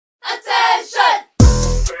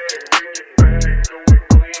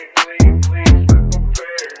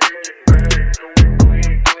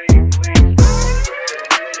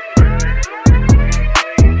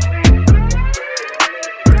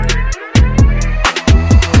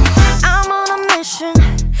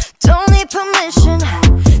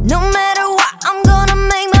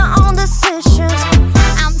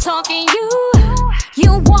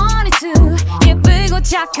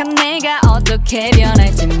어떻게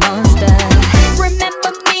변할지 monster.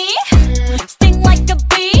 Remember me? Sting like a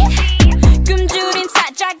bee. 굶주린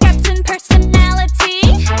사자 같은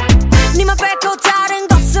personality. 니만 뺏고 다른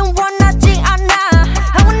것은 원하지 않아.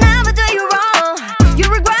 I will never do you wrong. You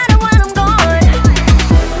regret it when I'm gone.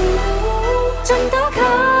 좀 더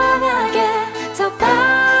강하게 더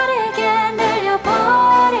빠르게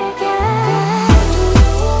늘려버릴게.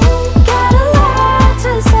 Gotta learn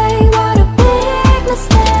to say what a big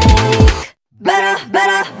mistake. Better,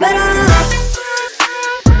 better, better.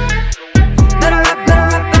 Better up, better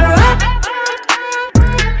up, better up.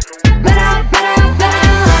 Better, better, better.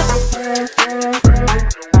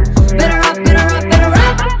 Better up, better up, better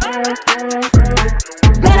up.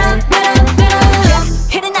 Better, better, better. Yeah,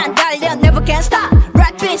 hitting 안 달려, never can stop.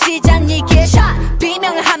 랩인 시작 이게 shot.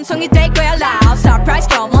 비명은 함성이 될 거야 loud. Surprise,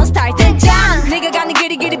 come on, start 등장. 네가 가는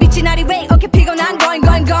길이 빛이 나리 way. Okay, 피곤한 going.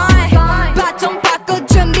 바통 바꿔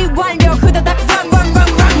준비 완료. 후다닥 run.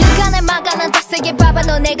 누가 날 막아 난 더 세게 밟아.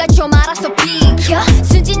 너 내가 좀 알았어.